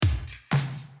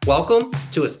Welcome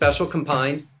to a special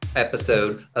combined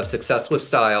episode of Success with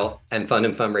Style and Fun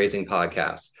and Fundraising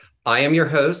Podcast. I am your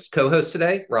host, co-host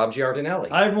today, Rob Giardinelli.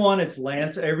 Hi, everyone. It's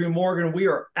Lance Avery Morgan. We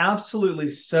are absolutely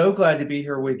so glad to be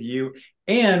here with you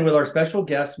and with our special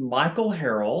guests, Michael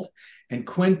Harold and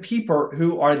Quinn Peeper,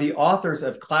 who are the authors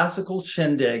of Classical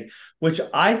Shindig, which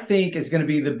I think is going to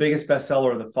be the biggest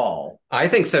bestseller of the fall. I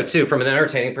think so, too. From an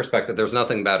entertaining perspective, there's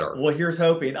nothing better. Well, here's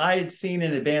hoping. I had seen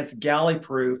an advanced galley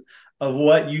proof of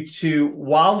what you two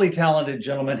wildly talented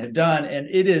gentlemen had done, and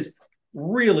it is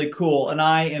really cool. And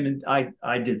I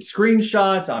did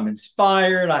screenshots. I'm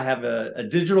inspired. I have a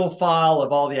digital file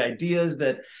of all the ideas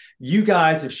that you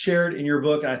guys have shared in your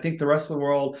book. And I think the rest of the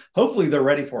world, hopefully they're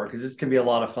ready for it because it's going to be a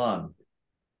lot of fun.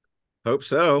 Hope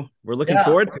so. We're looking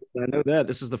forward to it. I know that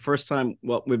this is the first time.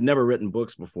 Well, we've never written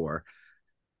books before.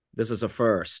 This is a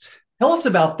first. Tell us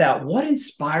about that. What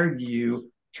inspired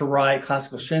you to write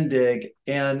Classical Shindig?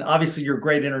 And obviously you're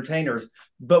great entertainers,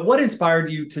 but what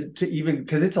inspired you to even,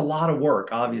 because it's a lot of work,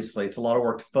 obviously it's a lot of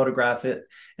work to photograph it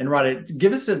and write it.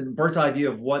 Give us a bird's eye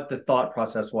view of what the thought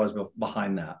process was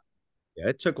behind that. Yeah,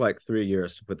 it took like 3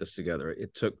 years to put this together.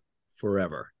 It took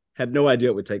forever. Had no idea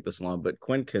it would take this long, but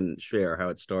Quinn can share how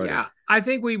it started. Yeah, I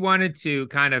think we wanted to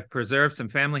kind of preserve some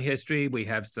family history. We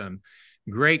have some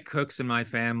great cooks in my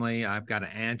family. I've got an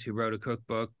aunt who wrote a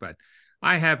cookbook, but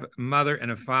I have a mother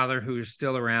and a father who are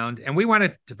still around, and we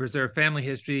wanted to preserve family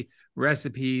history,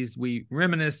 recipes. We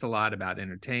reminisce a lot about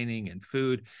entertaining and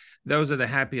food. Those are the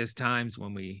happiest times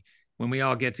when we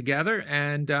all get together.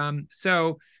 And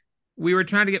so we were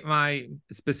trying to get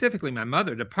specifically my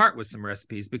mother to part with some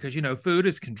recipes because, you know, food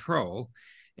is control.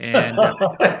 And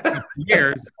for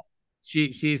years,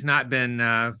 she's not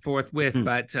been forthwith,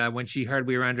 but when she heard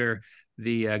we were under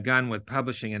the gun with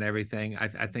publishing and everything,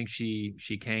 I think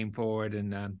she came forward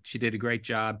and she did a great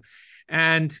job.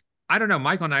 And I don't know,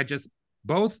 Michael and I just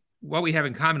both, what we have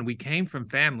in common, we came from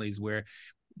families where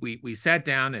we sat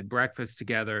down at breakfast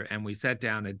together and we sat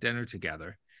down at dinner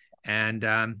together. And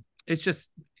it's just,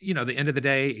 you know, the end of the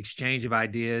day, exchange of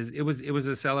ideas. It was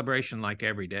a celebration like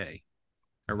every day,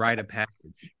 a rite of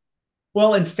passage.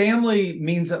 Well, and family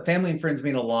and friends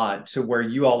mean a lot to where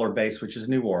you all are based, which is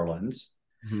New Orleans.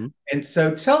 Mm-hmm. And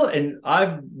so and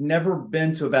I've never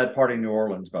been to a bad party in New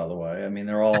Orleans, by the way. I mean,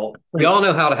 they're all we all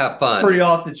know how to have fun. Pretty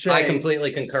off the chain. I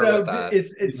completely concur with that.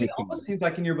 It almost seems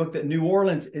like in your book that New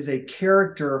Orleans is a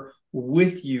character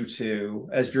with you two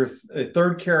as your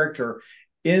third character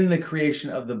in the creation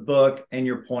of the book and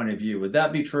your point of view. Would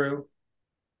that be true?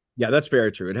 Yeah, that's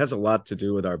very true. It has a lot to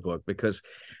do with our book because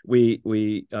we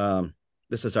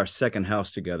this is our second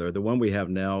house together. The one we have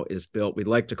now is built, we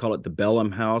like to call it the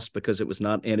Bellum house because it was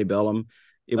not antebellum.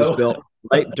 It was built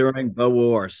right during the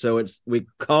war. So we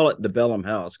call it the Bellum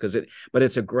house but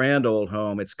it's a grand old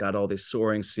home. It's got all these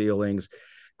soaring ceilings,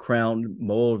 crown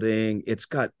molding. It's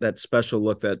got that special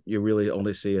look that you really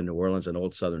only see in New Orleans and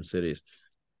old Southern cities.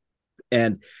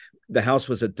 And the house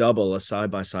was a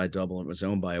side-by-side double, and it was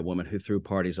owned by a woman who threw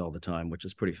parties all the time, which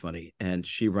is pretty funny. And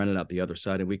she rented out the other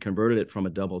side, and we converted it from a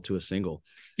double to a single.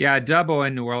 Yeah, a double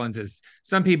in New Orleans is,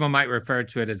 some people might refer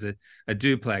to it as a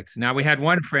duplex. Now, we had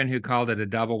one friend who called it a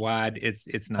double wide.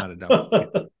 It's not a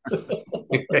double.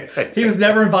 He was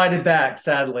never invited back,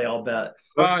 sadly, I'll bet.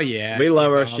 Oh, yeah. We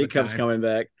love her. She keeps coming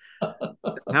back.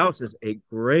 The house is a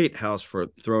great house for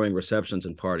throwing receptions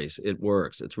and parties. It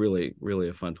works. It's really, really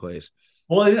a fun place.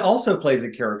 Well, it also plays a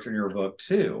character in your book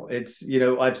too. It's, you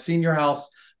know, I've seen your house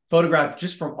photographed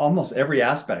just from almost every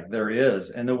aspect there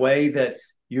is. And the way that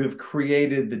you have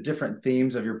created the different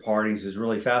themes of your parties is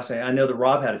really fascinating. I know that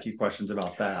Rob had a few questions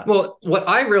about that. Well, what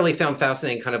I really found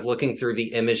fascinating kind of looking through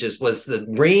the images was the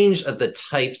range of the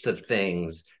types of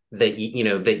things that,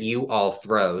 that you all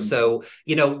throw. Mm-hmm. So,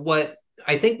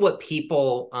 what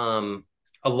people,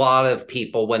 a lot of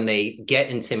people, when they get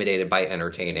intimidated by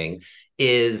entertaining,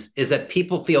 is that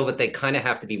people feel that they kind of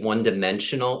have to be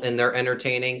one-dimensional in their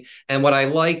entertaining. And what I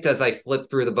liked as I flipped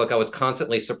through the book, I was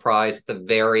constantly surprised at the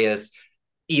various,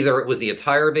 either it was the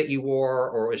attire that you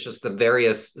wore or it was just the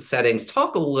various settings.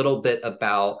 Talk a little bit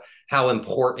about how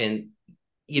important,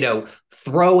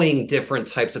 throwing different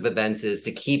types of events is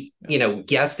to keep,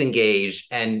 guests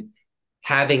engaged and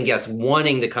having guests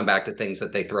wanting to come back to things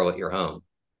that they throw at your home.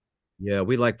 Yeah,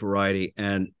 we like variety.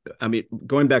 And I mean,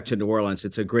 going back to New Orleans,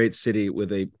 it's a great city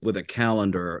with a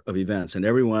calendar of events, and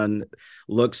everyone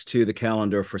looks to the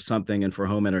calendar for something and for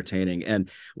home entertaining.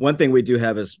 And one thing we do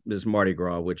have is Mardi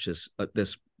Gras, which is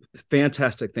this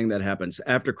fantastic thing that happens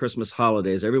after Christmas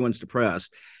holidays. Everyone's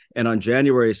depressed. And on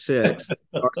January 6th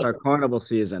starts our carnival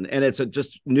season. And it's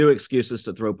just new excuses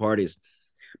to throw parties.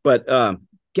 But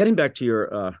getting back to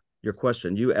your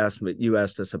question, you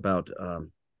asked us about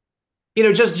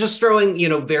Just throwing,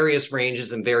 various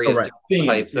ranges and various Correct.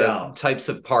 different Themes, types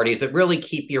of parties that really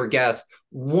keep your guests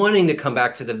wanting to come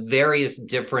back to the various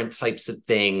different types of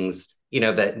things,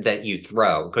 that you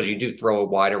throw, because you do throw a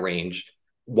wide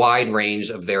range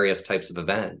of various types of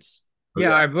events.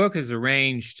 Yeah, our book is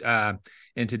arranged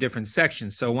into different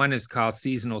sections. So one is called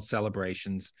seasonal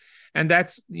celebrations. And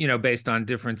that's, based on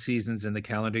different seasons in the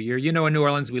calendar year. In New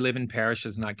Orleans, we live in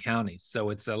parishes, not counties. So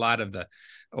it's a lot of the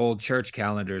old church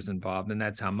calendars involved. And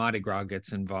that's how Mardi Gras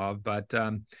gets involved. But,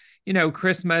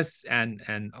 Christmas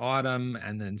and autumn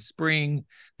and then spring,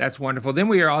 that's wonderful. Then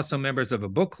we are also members of a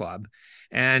book club.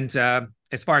 And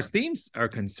as far as themes are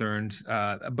concerned,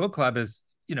 a book club is,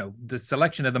 the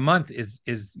selection of the month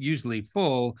is usually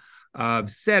full of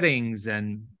settings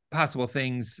and possible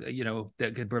things,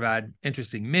 that could provide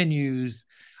interesting menus.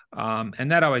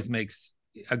 And that always makes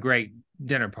a great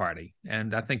dinner party.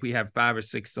 And I think we have 5 or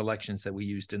 6 selections that we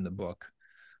used in the book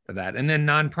for that. And then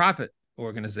nonprofit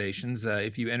organizations,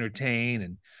 if you entertain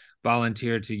and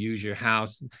volunteer to use your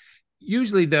house,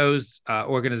 usually those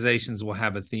organizations will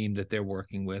have a theme that they're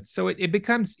working with. So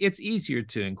it's easier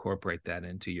to incorporate that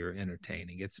into your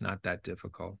entertaining. It's not that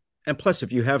difficult. And plus,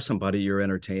 if you have somebody you're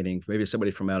entertaining, maybe somebody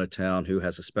from out of town who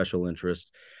has a special interest,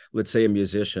 let's say a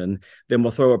musician, then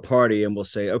we'll throw a party and we'll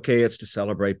say, okay, it's to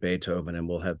celebrate Beethoven, and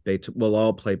we'll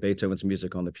all play Beethoven's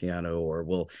music on the piano, or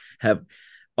we'll have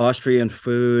Austrian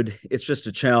food. It's just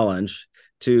a challenge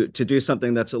to do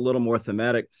something that's a little more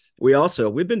thematic.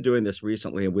 We've been doing this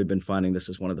recently, and we've been finding this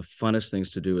is one of the funnest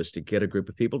things to do, is to get a group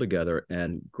of people together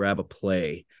and grab a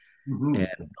play, and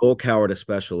Noel Coward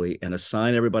especially, and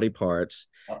assign everybody parts.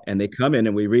 And they come in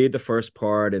and we read the first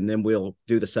part, and then we'll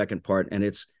do the second part. And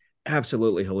it's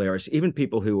absolutely hilarious. Even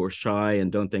people who are shy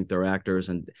and don't think they're actors,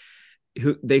 and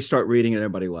who they start reading and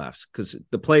everybody laughs because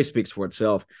the play speaks for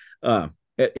itself.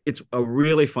 It's a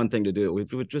really fun thing to do.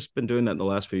 We've just been doing that in the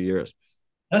last few years.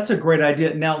 That's a great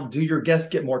idea. Now, do your guests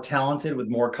get more talented with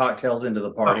more cocktails into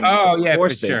the party? Oh, yeah, of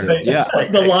course for sure. they do. Yeah.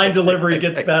 Like the line delivery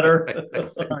gets better.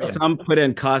 Some put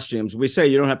in costumes. We say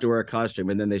you don't have to wear a costume,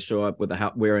 and then they show up with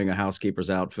wearing a housekeeper's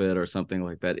outfit or something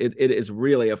like that. It is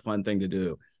really a fun thing to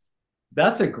do.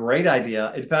 That's a great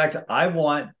idea. In fact, I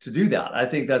want to do that. I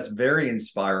think that's very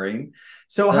inspiring.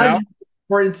 So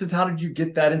for instance, how did you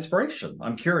get that inspiration?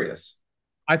 I'm curious.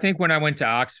 I think when I went to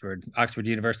Oxford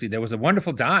University, there was a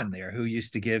wonderful Don there who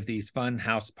used to give these fun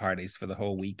house parties for the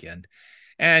whole weekend.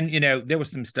 And, there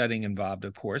was some studying involved,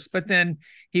 of course, but then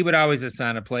he would always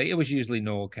assign a play. It was usually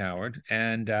Noel Coward,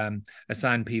 and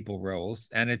assign people roles.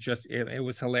 And it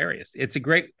was hilarious. It's a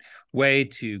great way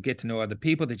to get to know other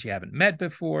people that you haven't met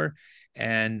before.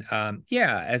 And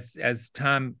as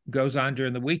time goes on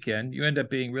during the weekend, you end up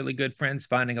being really good friends,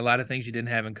 finding a lot of things you didn't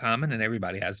have in common, and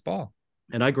everybody has a ball.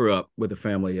 And I grew up with a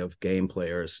family of game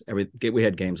players. We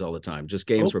had games all the time. Just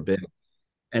games were big.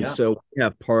 And so we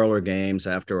have parlor games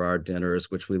after our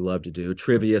dinners, which we love to do,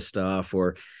 trivia stuff,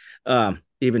 or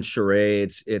even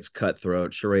charades. It's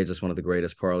cutthroat. Charades is one of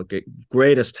the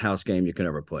greatest house game you can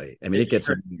ever play. I mean, it gets.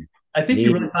 I think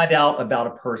you really find out about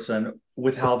a person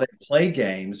with how they play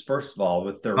games, first of all,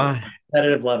 with their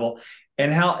competitive level,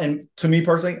 and to me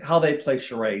personally, how they play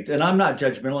charades. And I'm not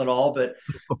judgmental at all, but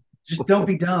just don't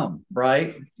be dumb,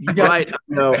 right? You got to come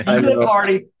to the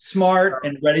party smart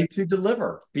and ready to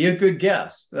deliver. Be a good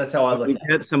guest. That's how I look at it.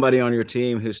 Get somebody on your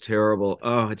team who's terrible.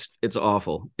 Oh, it's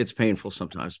awful. It's painful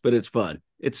sometimes, but it's fun.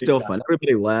 It's still fun.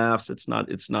 Everybody laughs. It's not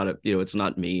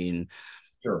mean.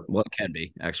 Sure. Well, it can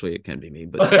be. Actually, it can be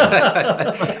mean. But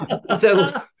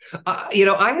so,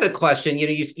 I had a question.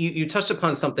 You touched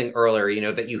upon something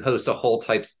earlier. That you host a whole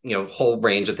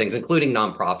range of things, including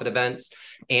nonprofit events,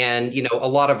 and a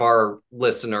lot of our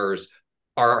listeners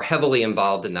are heavily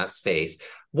involved in that space.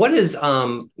 What is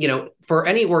for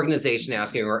any organization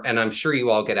asking, and I'm sure you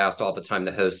all get asked all the time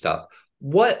to host stuff,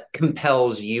 what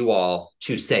compels you all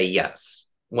to say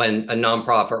yes when a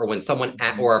nonprofit or when someone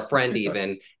or a friend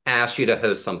even asks you to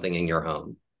host something in your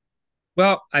home?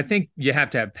 Well, I think you have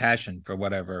to have passion for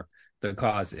whatever the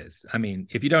cause is. I mean,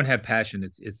 if you don't have passion,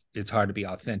 it's hard to be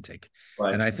authentic.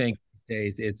 Right. And I think these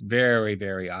days it's very,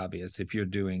 very obvious if you're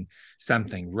doing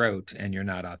something rote and you're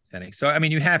not authentic. So, I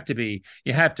mean, you have to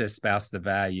espouse the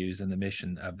values and the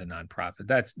mission of the nonprofit.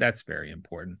 That's very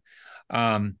important.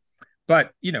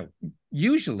 But,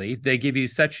 usually they give you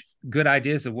such good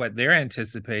ideas of what their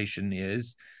anticipation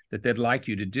is that they'd like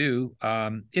you to do.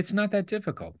 It's not that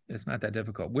difficult.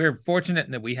 We're fortunate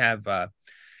in that we have, a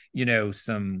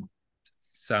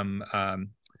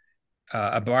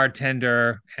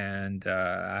bartender and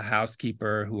a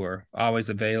housekeeper who are always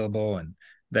available and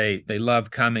they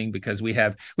love coming because we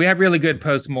have really good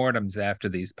postmortems after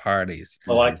these parties.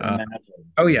 Oh, I can imagine.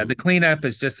 Oh yeah, the cleanup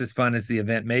is just as fun as the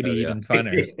event, maybe even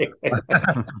funner.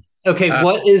 Okay,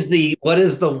 what is the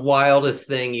wildest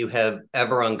thing you have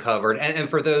ever uncovered? And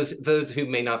for those who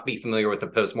may not be familiar with the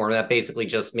postmortem, that basically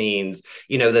just means,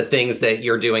 the things that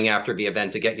you're doing after the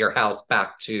event to get your house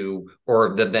back to,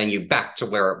 or the venue back to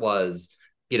where it was,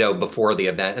 before the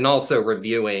event, and also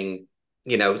reviewing,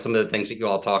 some of the things that you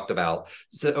all talked about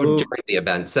during the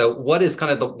event. So what is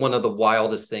kind of one of the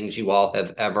wildest things you all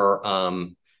have ever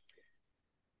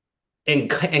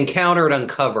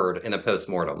uncovered in a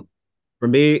postmortem? For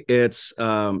me, it's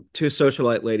two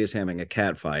socialite ladies having a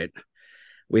cat fight.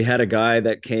 We had a guy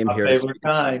that came here. Favorite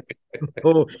kind.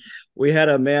 We had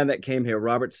a man that came here,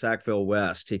 Robert Sackville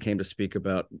West. He came to speak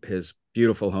about his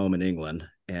beautiful home in England,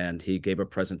 and he gave a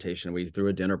presentation. We threw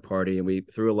a dinner party, and we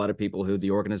threw a lot of people who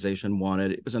the organization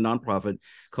wanted. It was a nonprofit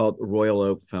called Royal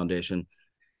Oak Foundation,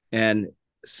 and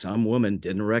some woman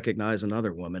didn't recognize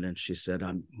another woman, and she said,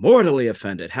 "I'm mortally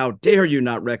offended. How dare you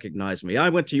not recognize me? I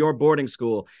went to your boarding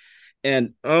school."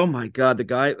 And oh my God,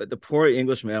 the poor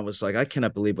English man was like, "I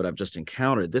cannot believe what I've just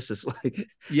encountered. This is like..."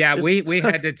 Yeah, we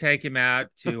had to take him out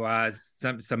to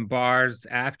some bars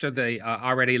after the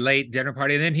already late dinner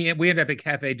party. And then we ended up at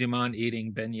Cafe Du Monde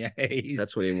eating beignets.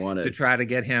 That's what he wanted. To try to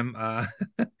get him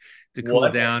to cool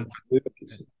down.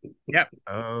 Yep.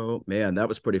 Oh man, that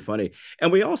was pretty funny.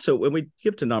 And we also, when we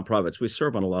give to nonprofits, we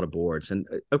serve on a lot of boards. And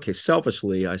okay,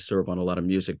 selfishly, I serve on a lot of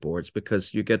music boards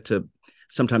because you get to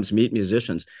sometimes meet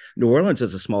musicians. New Orleans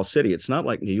is a small city. It's not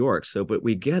like New York. But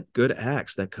we get good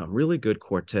acts that come, really good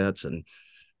quartets and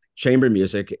chamber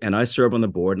music. And I serve on the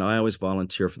board, and I always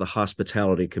volunteer for the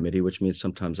hospitality committee, which means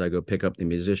sometimes I go pick up the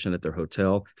musician at their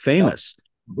hotel. Famous,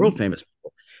 world famous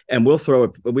people. And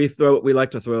we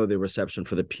like to throw the reception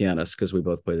for the pianist because we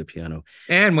both play the piano.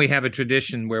 And we have a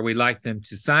tradition where we like them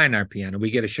to sign our piano.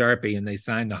 We get a Sharpie and they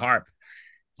sign the harp.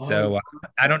 So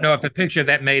I don't know if a picture of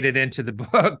that made it into the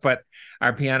book, but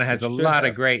our piano has a lot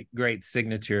of great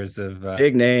signatures of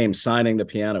big names signing the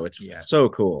piano. It's so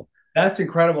cool. That's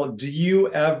incredible. Do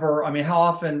you ever, how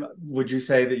often would you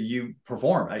say that you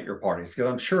perform at your parties? Because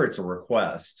I'm sure it's a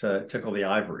request to tickle the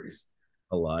ivories.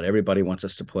 A lot. Everybody wants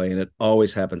us to play, and it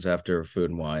always happens after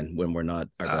Food and Wine when we're not.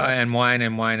 And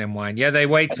wine. Yeah, they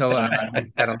wait till at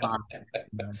a lot.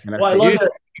 Well, I love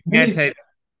it.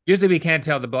 Usually we can't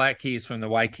tell the black keys from the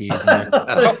white keys.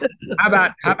 How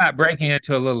about breaking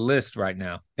into a little list right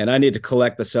now? And I need to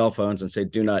collect the cell phones and say,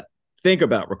 do not think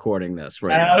about recording this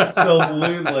right now.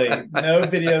 Absolutely. No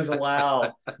videos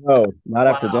allowed. No, not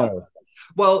after dinner.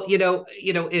 Well,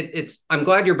 it's I'm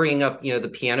glad you're bringing up, the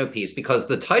piano piece, because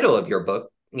the title of your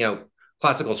book,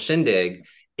 Classical Shindig,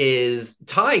 is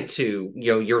tied to,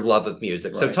 your love of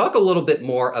music. Right. So talk a little bit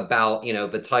more about,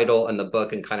 the title and the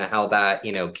book and kind of how that,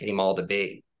 came all to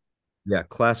be. Yeah,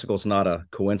 classical's not a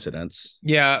coincidence.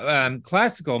 Yeah,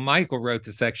 classical, Michael wrote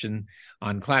the section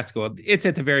on classical. It's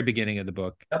at the very beginning of the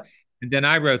book. Yep. And then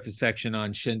I wrote the section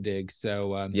on Shindig.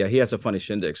 So yeah, he has a funny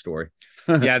Shindig story.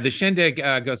 Yeah, the Shindig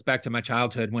goes back to my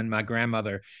childhood when my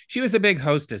grandmother, she was a big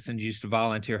hostess and used to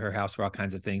volunteer her house for all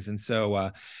kinds of things. And so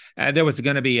there was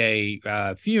going to be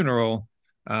a funeral,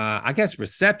 I guess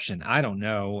reception. I don't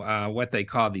know what they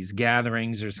call these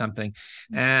gatherings or something.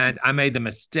 And I made the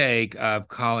mistake of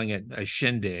calling it a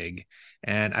Shindig.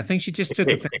 And I think she just took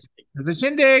offense. The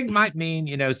Shindig might mean,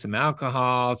 some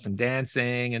alcohol, some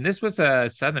dancing. And this was a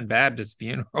Southern Baptist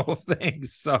funeral thing.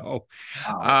 So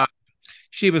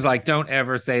she was like, don't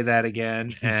ever say that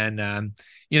again. And,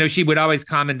 she would always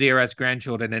commandeer us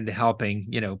grandchildren into helping,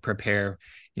 prepare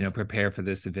for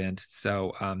this event.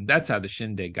 So that's how the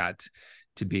Shindig got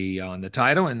to be on the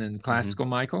title. And then classical,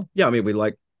 Michael. Yeah, we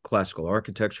like classical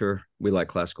architecture. We like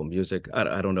classical music.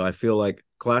 I don't know. I feel like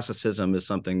classicism is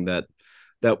something that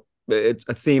it's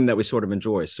a theme that we sort of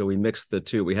enjoy. So we mixed the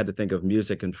two. We had to think of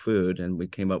music and food, and we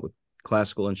came up with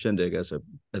classical and Shindig as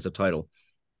a title.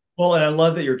 Well, and I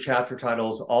love that your chapter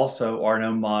titles also are an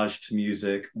homage to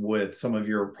music, with some of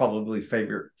your probably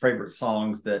favorite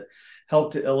songs that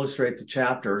help to illustrate the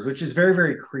chapters, which is very,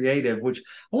 very creative, which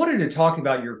I wanted to talk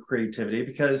about your creativity,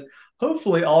 because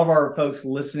hopefully all of our folks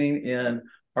listening in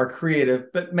are creative,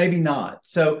 but maybe not.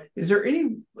 So is there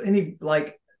any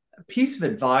like piece of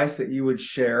advice that you would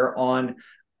share on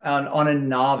a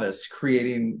novice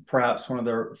creating perhaps one of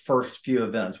their first few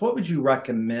events? What would you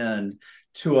recommend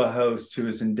to a host who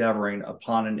is endeavoring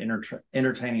upon an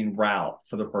entertaining route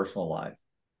for their personal life?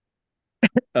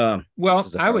 Well,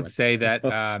 I would say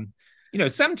that,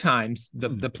 sometimes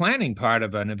the planning part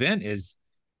of an event is,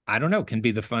 I don't know, can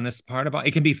be the funnest part about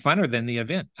it. Can be funner than the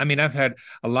event. I mean, I've had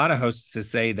a lot of hosts to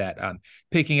say that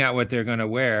picking out what they're going to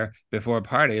wear before a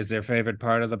party is their favorite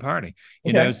part of the party.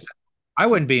 You know, so I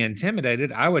wouldn't be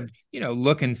intimidated. I would,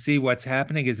 look and see what's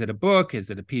happening. Is it a book? Is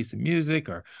it a piece of music?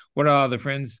 Or what are the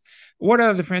friends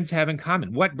have in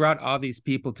common? What brought all these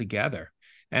people together?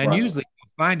 And usually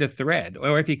find a thread,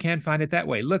 or if you can't find it that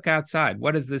way, look outside.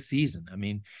 What is the season? I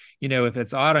mean, if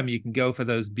it's autumn, you can go for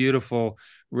those beautiful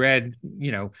red,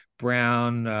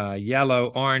 brown,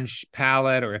 yellow, orange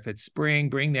palette, or if it's spring,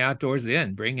 bring the outdoors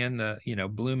in, bring in the,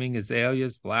 blooming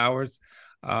azaleas, flowers.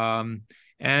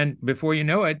 And before you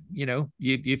know it,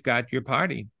 you've got your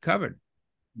party covered.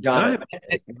 Got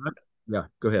it. Yeah,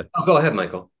 go ahead. Oh, go ahead,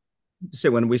 Michael.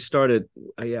 So when we started,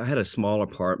 I had a small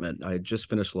apartment. I had just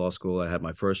finished law school. I had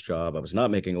my first job. I was not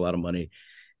making a lot of money.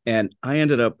 And I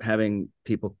ended up having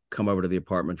people come over to the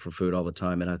apartment for food all the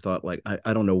time. And I thought, like,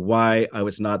 I don't know why I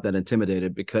was not that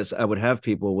intimidated, because I would have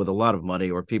people with a lot of money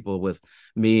or people with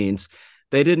means.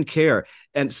 They didn't care.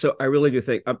 And so I really do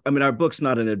think, I mean, our book's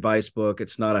not an advice book.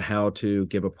 It's not a how to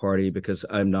give a party, because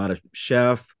I'm not a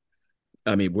chef.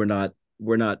 I mean,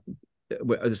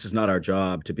 this is not our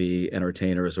job to be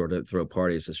entertainers or to throw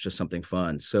parties. It's just something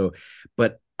fun. So,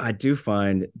 but I do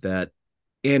find that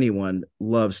anyone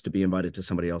loves to be invited to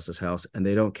somebody else's house, and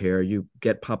they don't care. You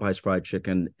get Popeye's fried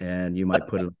chicken and you might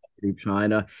put it in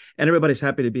China, and everybody's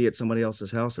happy to be at somebody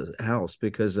else's house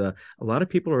because a lot of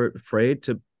people are afraid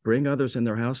to bring others in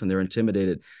their house, and they're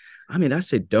intimidated. I mean, I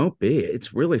say, don't be.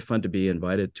 It's really fun to be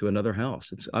invited to another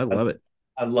house. I love it.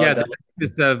 I love that.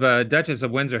 The Duchess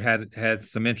of Windsor had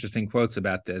some interesting quotes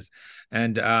about this,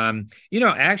 and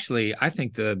actually, I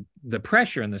think the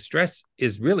pressure and the stress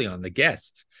is really on the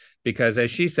guests, because, as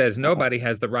she says, nobody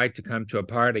has the right to come to a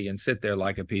party and sit there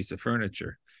like a piece of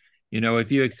furniture.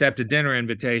 If you accept a dinner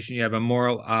invitation, you have a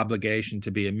moral obligation to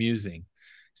be amusing.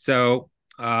 So,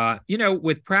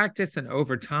 with practice and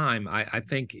over time, I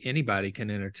think anybody can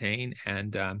entertain,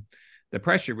 and the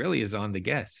pressure really is on the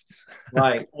guests.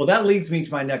 Right. Well, that leads me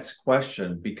to my next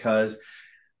question, because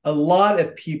a lot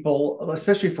of people,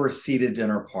 especially for a seated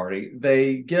dinner party,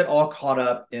 they get all caught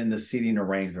up in the seating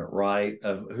arrangement, right?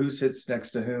 Of who sits next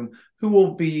to whom, who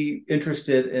will be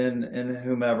interested in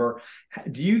whomever.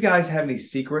 Do you guys have any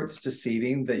secrets to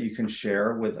seating that you can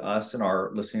share with us and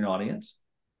our listening audience?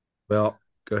 Well,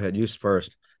 go ahead. You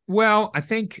first. Well, I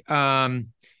think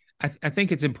I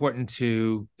think it's important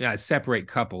to separate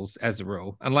couples as a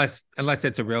rule, unless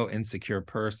it's a real insecure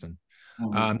person. The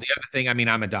other thing, I mean,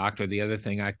 I'm a doctor. The other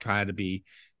thing I try to be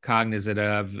cognizant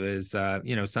of is,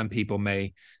 some people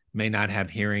may not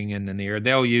have hearing in the ear.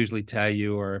 They'll usually tell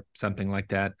you or something like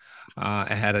that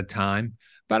ahead of time.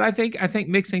 But I think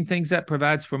mixing things up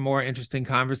provides for more interesting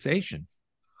conversation.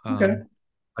 Okay.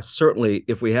 Certainly,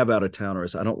 if we have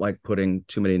out-of-towners, I don't like putting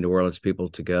too many New Orleans people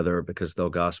together, because they'll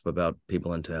gossip about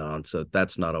people in town. So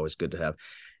that's not always good to have.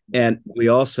 And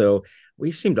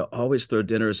we seem to always throw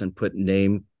dinners and put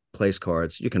name place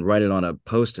cards. You can write it on a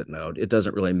Post-it note. It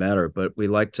doesn't really matter, but we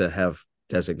like to have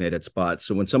designated spots.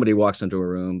 So when somebody walks into a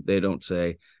room, they don't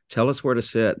say, "Tell us where to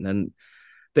sit," and then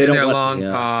they don't want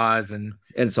long pause, and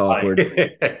it's awkward.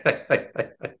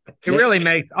 It really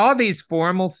makes all these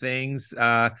formal things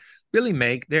really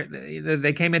make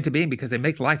they came into being because they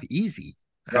make life easy.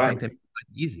 I think they make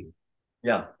life easier.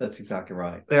 Yeah, that's exactly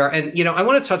right. There, and I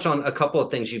want to touch on a couple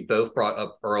of things you both brought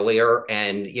up earlier.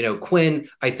 And Quinn,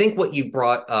 I think what you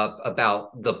brought up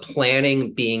about the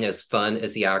planning being as fun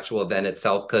as the actual event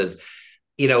itself, because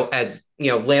as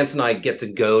Lance and I get to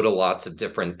go to lots of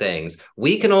different things,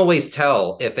 we can always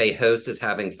tell if a host is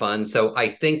having fun. So I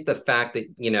think the fact that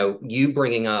you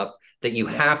bringing up that you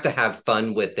have to have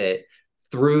fun with it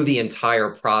through the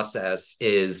entire process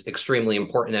is extremely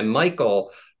important. And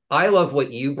Michael, I love what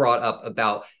you brought up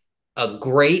about a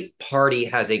great party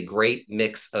has a great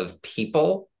mix of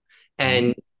people.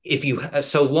 And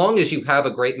so long as you have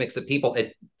a great mix of people,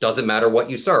 it doesn't matter what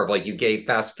you serve. Like you gave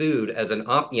fast food as an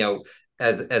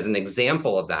as an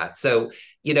example of that. So,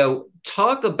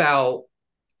 talk about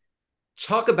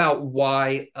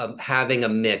why having a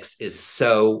mix is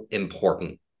so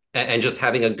important, and just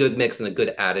having a good mix and a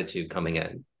good attitude coming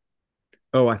in.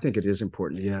 Oh, I think it is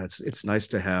important. Yeah, it's nice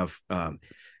to have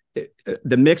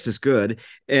the mix is good,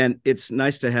 and it's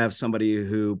nice to have somebody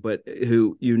who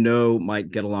might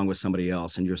get along with somebody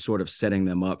else, and you're sort of setting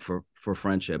them up for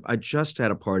friendship. I just had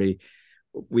a party.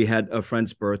 We had a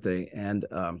friend's birthday, and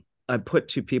I put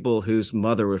two people whose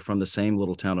mother was from the same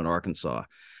little town in Arkansas.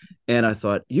 And I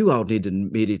thought, you all need to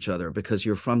meet each other, because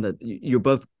you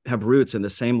both have roots in the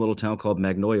same little town called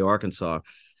Magnolia, Arkansas.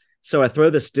 So I throw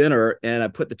this dinner and I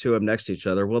put the two of them next to each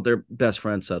other. Well, they're best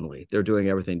friends suddenly. They're doing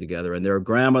everything together, and their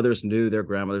grandmothers knew their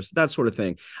grandmothers, that sort of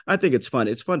thing. I think it's fun.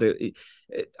 It's fun to,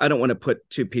 I don't want to put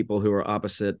two people who are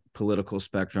opposite political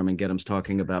spectrum and get them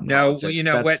talking about No, politics. you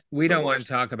know what? We don't want to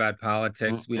talk about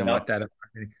politics. We don't want that.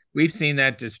 We've seen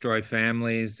that destroy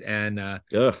families. And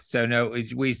so, no,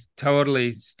 we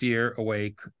totally steer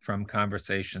away from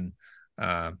conversation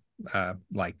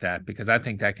like that, because I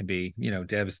think that can be,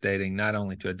 devastating, not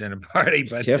only to a dinner party,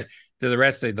 but to the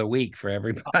rest of the week for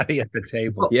everybody at the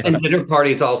table. Well, and dinner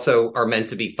parties also are meant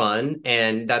to be fun,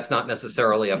 and that's not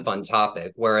necessarily a fun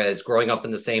topic. Whereas growing up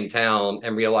in the same town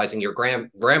and realizing your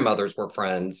grandmothers were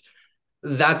friends,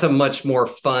 that's a much more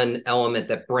fun element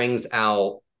that brings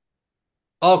out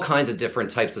all kinds of different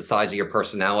types of sides of your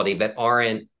personality that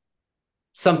aren't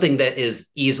something that is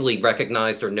easily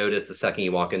recognized or noticed the second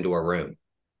you walk into a room.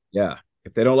 Yeah.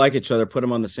 If they don't like each other, put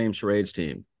them on the same charades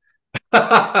team.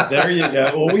 There you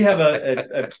go. Well, we have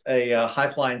a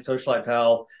high flying socialite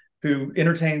pal who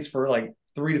entertains for like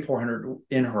 300 to 400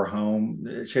 in her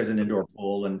home. She has an indoor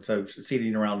pool, and so she's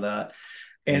seating around that.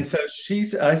 And so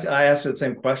I asked her the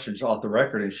same question off the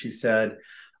record, and she said,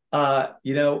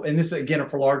 and this again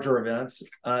for larger events,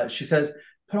 she says,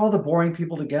 put all the boring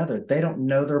people together. They don't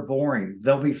know they're boring.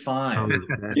 They'll be fine.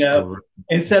 Cool.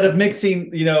 Instead of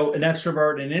mixing, an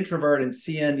extrovert and an introvert and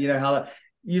seeing, how that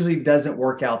usually doesn't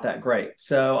work out that great.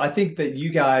 So I think that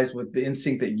you guys, with the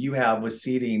instinct that you have with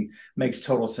seating, makes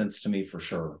total sense to me for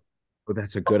sure. Well,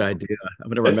 that's a good idea. I'm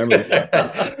going to remember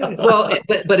that. Well,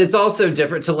 but it's also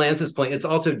different. To Lance's point, it's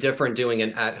also different doing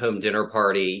an at-home dinner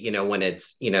party, when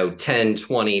it's, 10,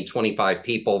 20, 25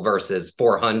 people versus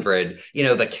 400,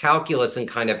 the calculus and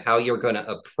kind of how you're going to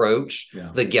approach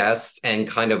the guests and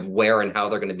kind of where and how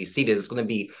they're going to be seated is going to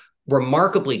be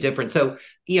remarkably different. So,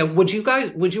 would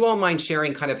you all mind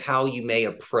sharing kind of how you may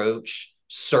approach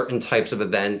certain types of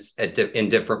events in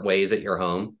different ways at your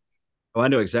home? Oh, I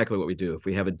know exactly what we do. If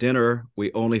we have a dinner,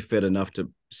 we only fit enough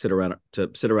to sit around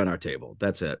our table.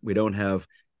 That's it. We don't have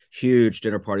huge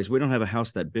dinner parties. We don't have a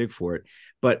house that big for it,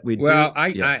 but we.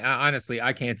 I honestly,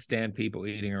 I can't stand people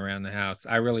eating around the house.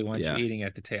 I really want you eating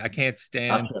at the table. I can't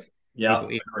stand. Yeah,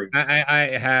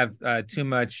 I have too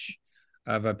much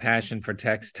of a passion for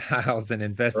textiles and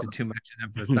invested too much in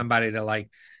them for somebody to like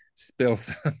spill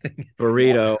something.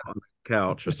 Burrito on the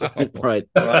couch or something. Right.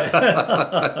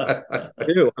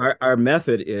 Our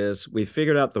method is, we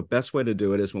figured out the best way to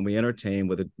do it is when we entertain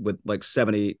with like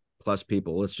 70 plus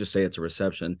people. Let's just say it's a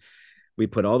reception. We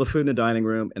put all the food in the dining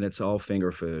room, and it's all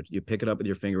finger food. You pick it up with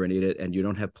your finger and eat it, and you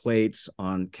don't have plates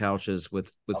on couches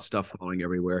with stuff falling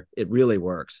everywhere. It really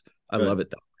works. I love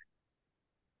it though.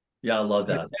 Yeah, I love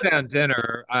that. Sit down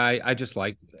dinner. I just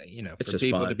like, for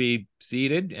people to be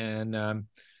seated, and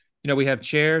we have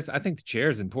chairs. I think the chair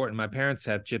is important. My parents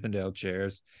have Chippendale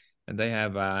chairs, and they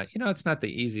have, it's not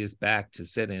the easiest back to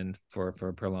sit in for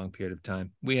a prolonged period of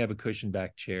time. We have a cushion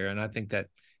back chair, and I think that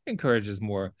encourages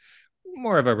more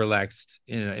of a relaxed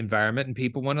environment, and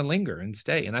people want to linger and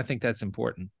stay. And I think that's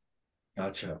important.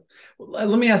 Gotcha. Well,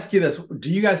 let me ask you this. Do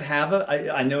you guys have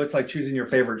I know it's like choosing your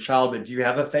favorite child, but do you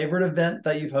have a favorite event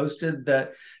that you've hosted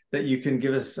that you can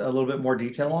give us a little bit more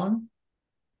detail on?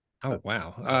 Oh,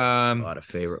 wow. Not a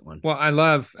favorite one.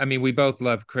 Well, we both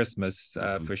love Christmas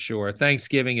for sure.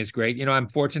 Thanksgiving is great. I'm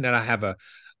fortunate. I have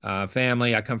a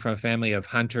family. I come from a family of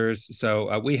hunters.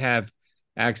 So we have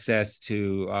access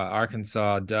to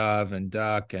Arkansas dove and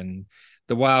duck and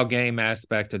the wild game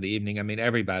aspect of the evening.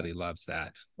 Everybody loves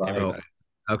that. Right.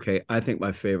 Okay. I think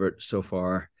my favorite so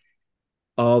far,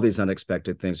 all these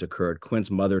unexpected things occurred. Quinn's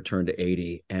mother turned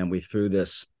 80, and we threw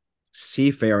this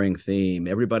seafaring theme.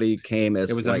 Everybody came as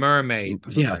it was a mermaid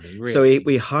party, really. So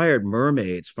we hired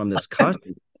mermaids from this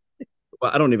costume.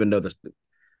 Well, I don't even know this.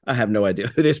 I have no idea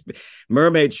who this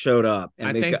mermaids showed up,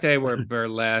 and I think they were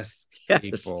burlesque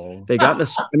people. They got in the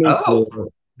swimming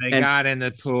pool. They got in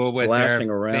the pool with their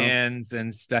fins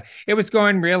and stuff. It was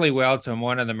going really well till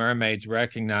one of the mermaids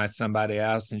recognized somebody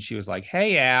else, and she was like,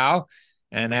 "Hey, Al."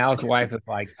 And Al's wife is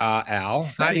like,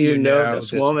 Al, how do you know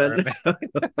this woman?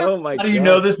 Oh my God. How do you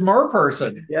know this mer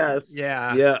person? Yes.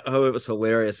 Yeah. Yeah. Oh, it was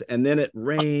hilarious. And then it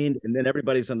rained, and then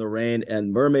everybody's in the rain,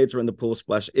 and mermaids were in the pool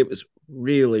splash. It was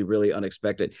really, really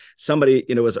unexpected. Somebody,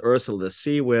 was Ursula the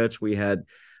Sea Witch. We had,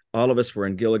 all of us were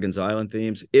in Gilligan's Island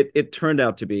themes. It turned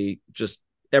out to be just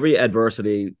every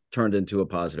adversity turned into a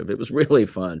positive. It was really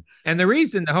fun. And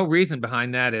the whole reason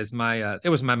behind that is it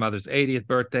was my mother's 80th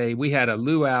birthday. We had a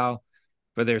luau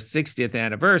for their 60th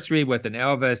anniversary with an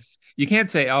Elvis. You can't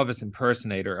say Elvis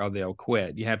impersonator or they'll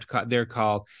quit. You have to they're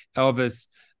called Elvis.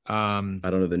 I don't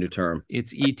know the new term.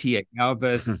 It's ET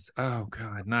Elvis. Oh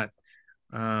God, not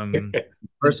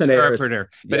interpreter,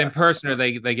 but Yeah.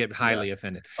 impersonator, they get highly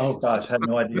offended. Oh gosh, I had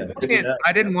no idea. The thing is,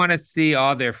 I didn't want to see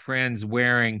all their friends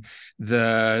wearing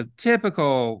the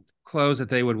typical clothes that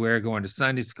they would wear going to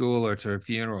Sunday school or to a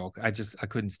funeral. I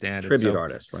couldn't stand it. Tribute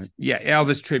artist, right? Yeah,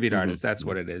 Elvis tribute artist. That's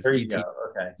what it is. There you go.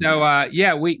 Okay. So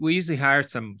yeah, we usually hire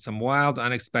some wild,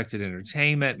 unexpected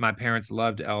entertainment. My parents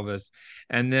loved Elvis,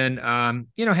 and then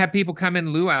have people come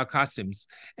in luau costumes,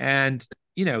 and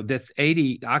this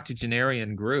 80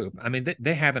 octogenarian group. I mean,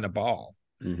 they're having a ball,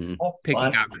 picking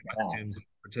out costumes,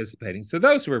 participating. So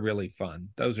those were really fun.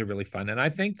 And I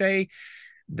think they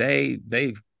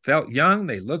felt young.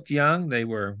 They looked young. They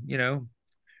were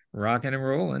rocking and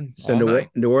rolling. So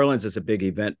New Orleans is a big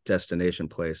event destination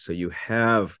place. So you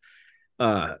have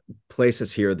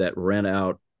places here that rent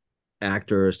out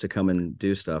actors to come and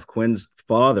do stuff. Quinn's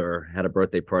father had a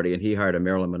birthday party, and he hired a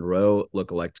Marilyn Monroe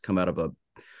lookalike to come out of a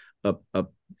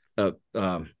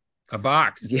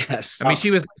box. Yes. I mean,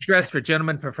 she was dressed for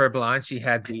Gentlemen Prefer Blonde. She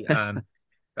had the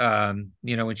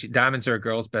when diamonds are a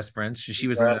girl's best friend. She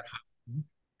was in the,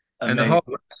 and the whole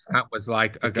restaurant was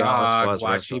like agog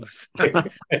while she was out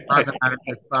of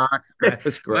his box. It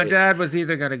was great. My dad was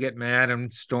either going to get mad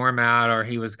and storm out, or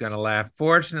he was going to laugh.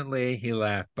 Fortunately, he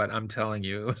laughed, but I'm telling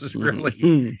you, it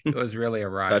was really a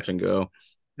riot. Touch and go.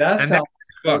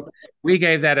 We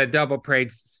gave that a double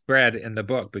praise spread in the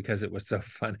book because it was so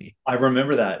funny. I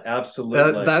remember that.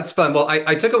 Absolutely. That's fun. Well,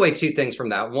 I took away two things from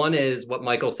that. One is what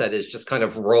Michael said is just kind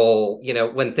of roll,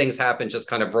 when things happen, just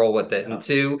kind of roll with it. Yeah. And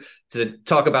two, to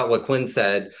talk about what Quinn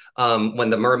said,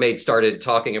 when the mermaid started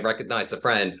talking and recognized a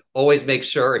friend, always make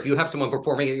sure if you have someone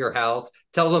performing at your house,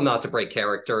 tell them not to break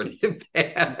character in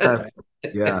advance.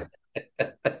 Yeah.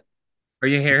 Or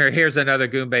here's another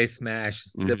Goombay smash.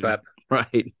 Step up.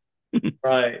 Right.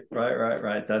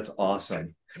 Right. That's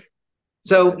awesome.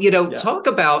 So, talk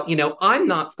about, I'm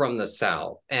not from the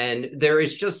South, and there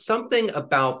is just something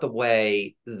about the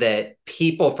way that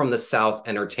people from the South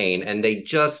entertain, and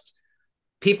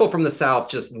people from the South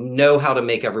just know how to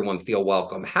make everyone feel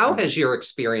welcome. How has your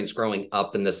experience growing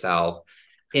up in the South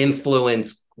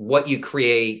influenced what you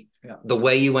create, the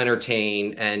way you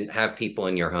entertain and have people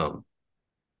in your home?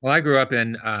 Well, I grew up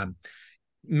in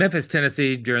Memphis,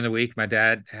 Tennessee. During the week, my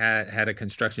dad had a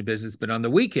construction business, but on the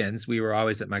weekends, we were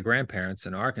always at my grandparents'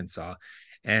 in Arkansas,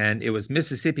 and it was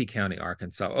Mississippi County,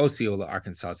 Arkansas, Osceola,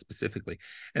 Arkansas specifically.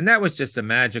 And that was just a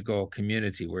magical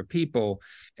community where people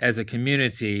as a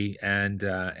community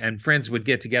and friends would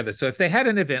get together. So if they had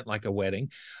an event like a wedding,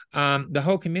 the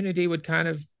whole community would kind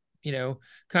of,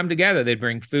 come together. They'd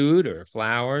bring food or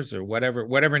flowers or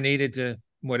whatever needed to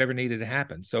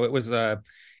happen. So it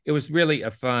was really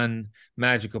a fun,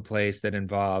 magical place that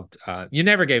involved, you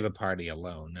never gave a party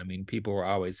alone. I mean, people were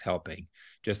always helping,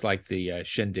 just like the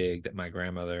Shindig that my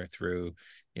grandmother threw,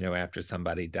 after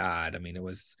somebody died. I mean, it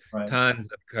was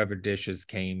tons of covered dishes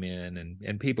came in,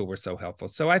 and people were so helpful.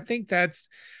 So I think that's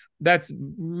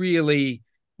really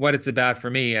what it's about for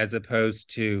me, as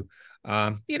opposed to,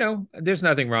 there's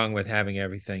nothing wrong with having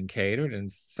everything catered.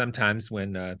 And sometimes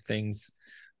when things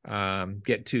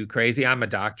get too crazy. I'm a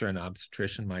doctor and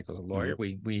obstetrician. Michael's a lawyer.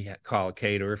 We call a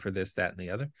caterer for this, that, and the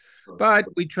other. But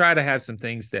we try to have some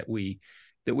things that we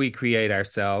create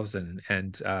ourselves,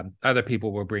 and other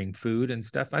people will bring food and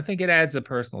stuff. I think it adds a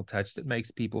personal touch that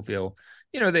makes people feel,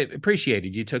 they appreciate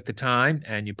it. You took the time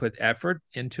and you put effort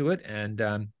into it, and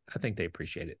I think they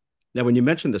appreciate it. Now, when you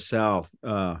mentioned the South,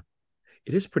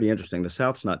 it is pretty interesting. The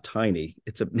South's not tiny.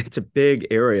 It's a big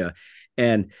area,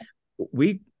 and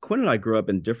Quinn and I grew up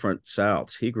in different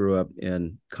Souths. He grew up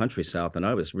in country South, and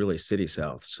I was really city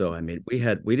South. So, I mean,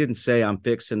 we didn't say I'm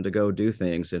fixing to go do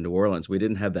things in New Orleans. We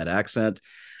didn't have that accent.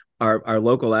 Our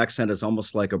local accent is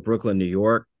almost like a Brooklyn, New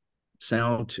York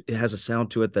sound. It has a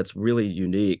sound to it that's really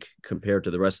unique compared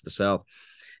to the rest of the South.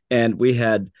 And we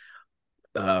had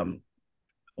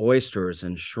oysters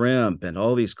and shrimp and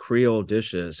all these Creole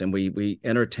dishes, and we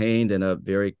entertained in a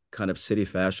very kind of city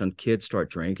fashion. Kids start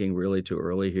drinking really too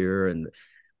early here, and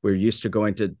we're used to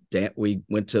going to we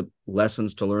went to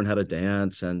lessons to learn how to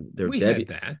dance, and their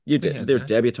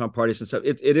debutante parties and stuff.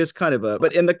 It is kind of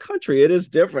but in the country it is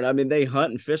different. I mean, they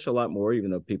hunt and fish a lot more,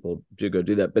 even though people do go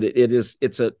do that. But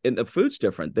and the food's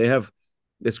different. They have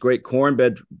this great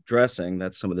cornbread dressing.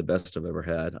 That's some of the best I've ever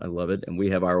had. I love it. And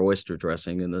we have our oyster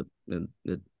dressing in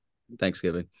the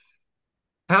Thanksgiving.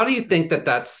 How do you think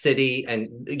that city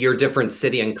and your different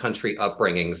city and country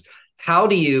upbringings, how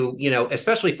do you,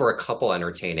 especially for a couple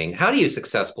entertaining, how do you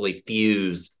successfully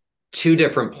fuse two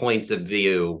different points of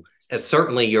view, as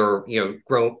certainly your,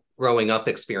 growing up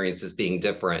experiences being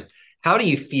different? How do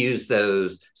you fuse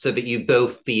those so that you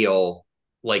both feel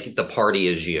like the party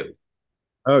is you?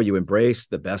 Oh, you embrace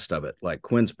the best of it. Like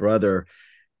Quinn's brother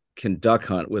can duck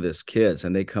hunt with his kids,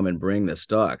 and they come and bring this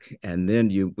duck, and then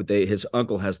his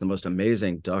uncle has the most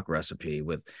amazing duck recipe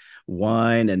with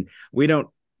wine, and we don't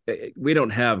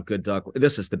have good duck.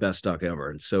 This is the best duck ever,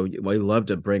 and so we love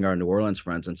to bring our New Orleans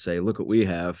friends and say, look what we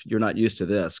have. You're not used to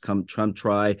this. Come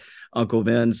try Uncle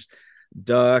Vin's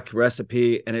duck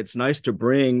recipe. And it's nice to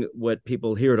bring what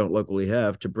people here don't locally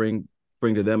have, to bring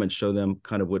to them and show them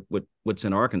kind of what's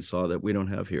in Arkansas that we don't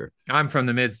have here. I'm from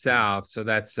the Mid-South, so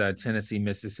that's Tennessee,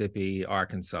 Mississippi,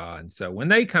 Arkansas. And so when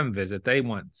they come visit, they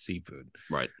want seafood.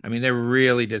 Right. I mean, they're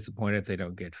really disappointed if they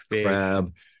don't get fish,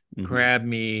 crab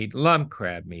meat, lump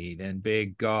crab meat, and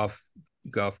big Gulf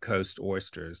Coast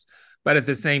oysters. But at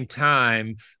the same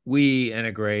time, we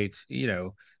integrate,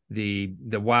 the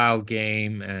wild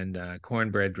game and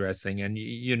cornbread dressing. And,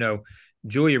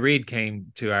 Julia Reed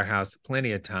came to our house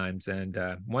plenty of times. And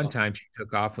one time she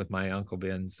took off with my Uncle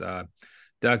Ben's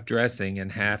duck dressing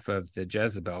and half of the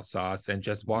Jezebel sauce and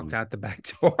just walked out the back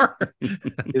door.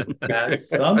 That's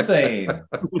something.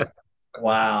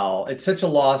 Wow. It's such a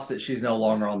loss that she's no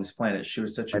longer on this planet. She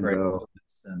was such a great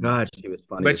hostess. God, she was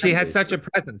funny. But she had such a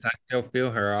presence. I still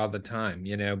feel her all the time,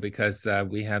 because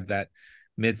we have that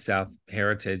Mid-South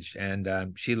heritage, and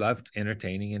she loved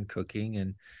entertaining and cooking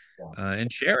and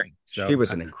sharing. So she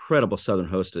was an incredible Southern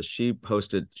hostess. She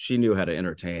knew how to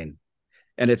entertain,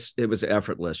 and it was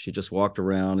effortless. She just walked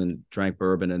around and drank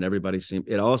bourbon, and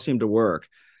it all seemed to work.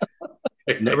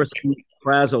 Never seemed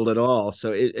frazzled at all.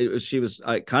 So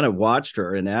I kind of watched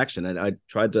her in action, and I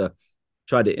tried to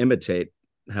imitate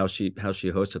how she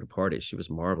hosted a party. She was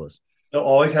marvelous. So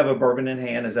always have a bourbon in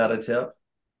hand. Is that a tip?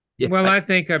 Yeah. Well, I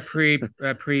think a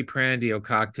pre-prandial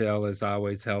cocktail is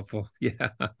always helpful. Yeah.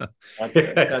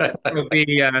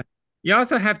 You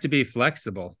also have to be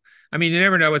flexible. I mean, you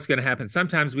never know what's going to happen.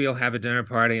 Sometimes we'll have a dinner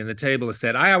party and the table is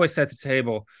set. I always set the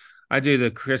table. I do the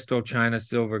crystal, china,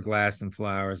 silver, glass, and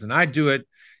flowers. And I do it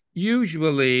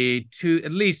usually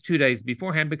at least 2 days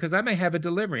beforehand, because I may have a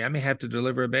delivery. I may have to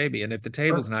deliver a baby. And if the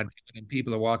table's not given and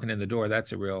people are walking in the door,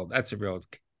 that's a real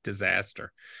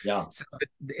disaster. Yeah. So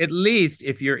at least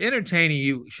if you're entertaining,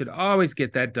 you should always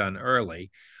get that done early.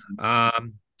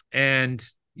 And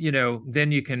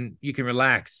then you can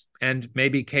relax and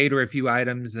maybe cater a few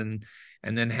items and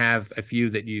then have a few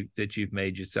that you've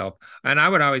made yourself. And I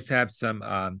would always have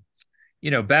some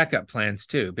backup plans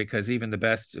too, because even the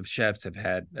best of chefs have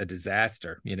had a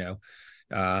disaster.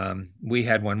 We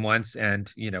had one once,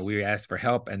 and we asked for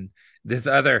help, and this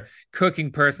other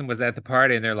cooking person was at the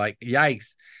party, and they're like,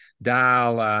 "Yikes,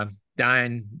 dial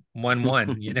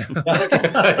 911."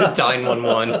 Dine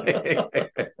 11.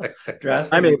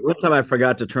 I mean, one time I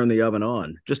forgot to turn the oven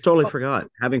on. Just totally forgot.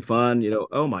 Having fun,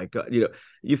 oh my God,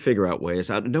 you figure out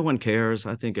ways. No one cares.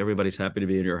 I think everybody's happy to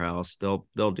be in your house.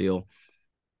 They'll deal.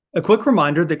 A quick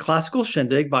reminder that Classical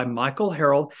Shindig by Michael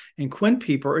Harold and Quinn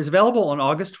Peeper is available on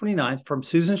August 29th from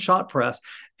Susan Schott Press,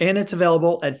 and it's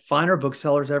available at finer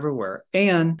booksellers everywhere.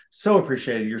 And so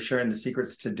appreciated you're sharing the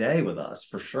secrets today with us,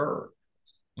 for sure.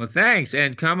 Well, thanks.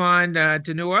 And come on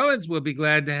to New Orleans. We'll be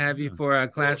glad to have you for a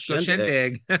Classical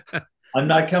Shindig. I'm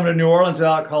not coming to New Orleans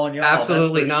without calling you.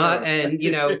 Absolutely not. Sure. And,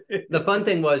 the fun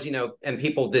thing was, and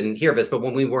people didn't hear this, but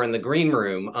when we were in the green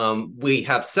room, we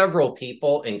have several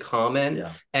people in common.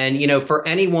 Yeah. And, for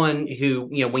anyone who,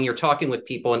 when you're talking with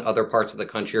people in other parts of the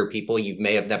country or people you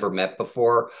may have never met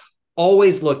before,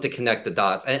 always look to connect the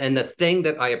dots. And the thing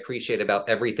that I appreciate about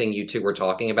everything you two were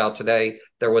talking about today,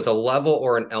 there was a level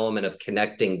or an element of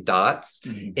connecting dots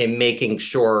in making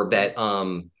sure that,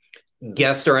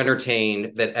 guests are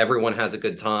entertained, that everyone has a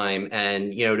good time,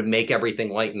 and to make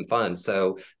everything light and fun.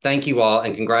 So thank you all,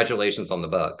 and congratulations on the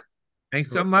book.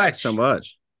 Thanks so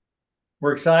much.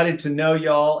 We're excited to know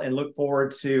y'all and look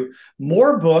forward to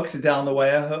more books down the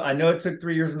way. I know it took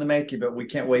 3 years in the making, but we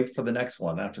can't wait for the next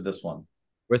one after this one.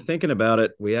 We're thinking about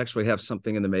it. We actually have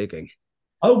something in the making.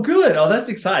 Oh, good. Oh, that's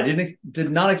exciting.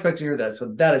 Did not expect to hear that.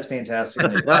 So that is fantastic.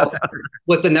 Well,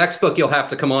 with the next book, you'll have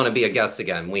to come on and be a guest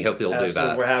again. We hope you'll do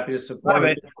that. We're happy to support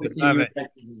it. We see you in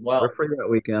Texas as well. We're free that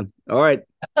weekend. All right.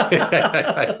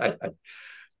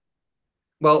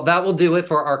 Well, that will do it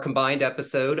for our combined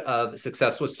episode of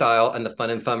Success with Style and the Fun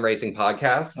and Fundraising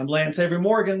Podcast. I'm Lance Avery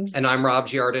Morgan. And I'm Rob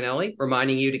Giardinelli,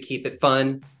 reminding you to keep it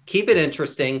fun, keep it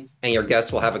interesting, and your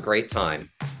guests will have a great time.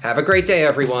 Have a great day,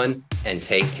 everyone, and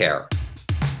take care.